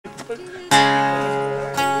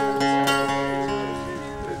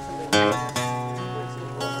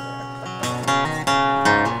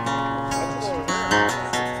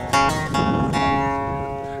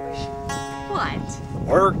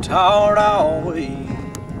Worked hard all week,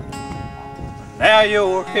 now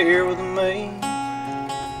you're here with me,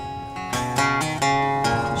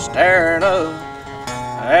 staring up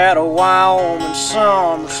at a Wyoming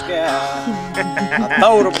summer sky. I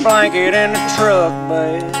throwed a blanket in the truck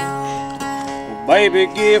bed. Well, baby,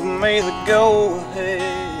 give me the go-ahead,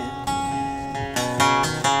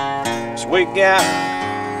 'cause we got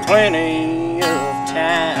plenty of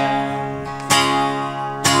time.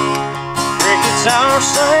 Crickets are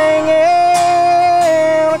singing,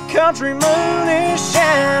 a country moon is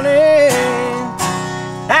shining.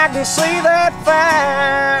 I can see that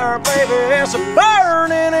fire, baby, it's a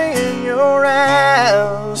burning in your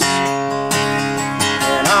eyes.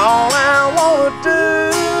 And all I wanna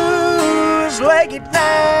do is lay you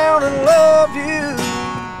down and love you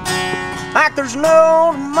like there's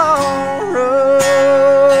no tomorrow.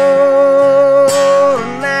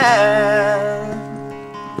 Tonight,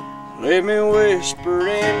 let me whisper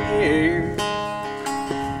in your ear,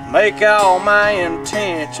 make all my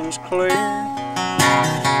intentions clear.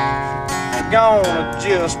 Gonna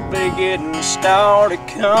just be getting started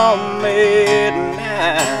come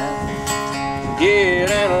midnight. Get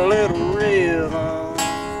in a little rhythm,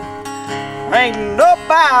 ain't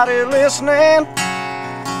nobody listening.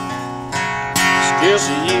 It's just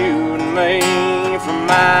you and me for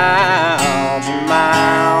miles and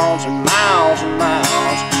miles and miles and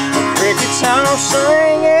miles. The crickets are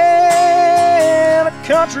singing, a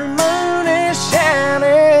country moon is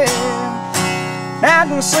shining. I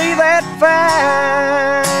can see that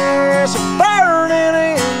fire, it's burning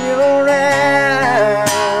in your eyes.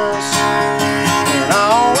 And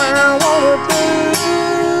all I wanna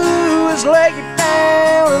do is lay you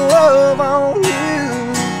down and love on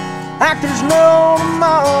you like there's no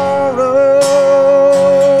tomorrow.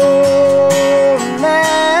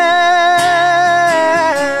 Tonight,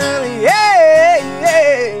 yeah, yeah,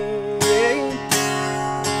 yeah.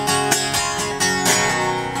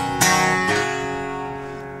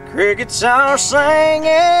 Crickets are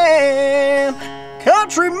singing,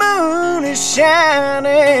 country moon is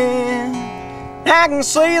shining. I can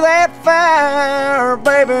see that fire,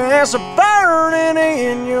 baby, it's a burning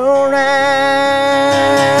in your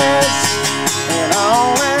eyes. And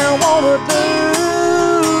all I wanna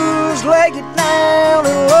do is lay you down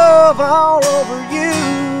and love all over you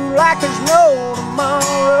like there's no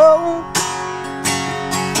tomorrow.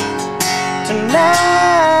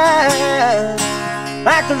 Tonight,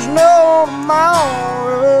 like there's no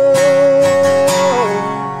tomorrow.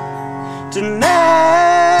 Tonight,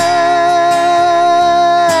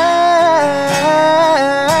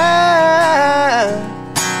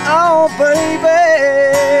 oh baby.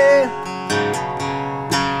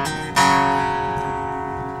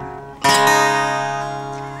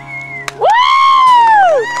 Woo!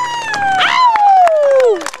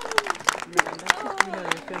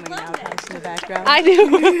 I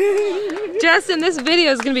do. Justin, this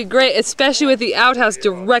video is going to be great, especially with the outhouse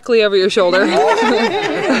directly over your shoulder.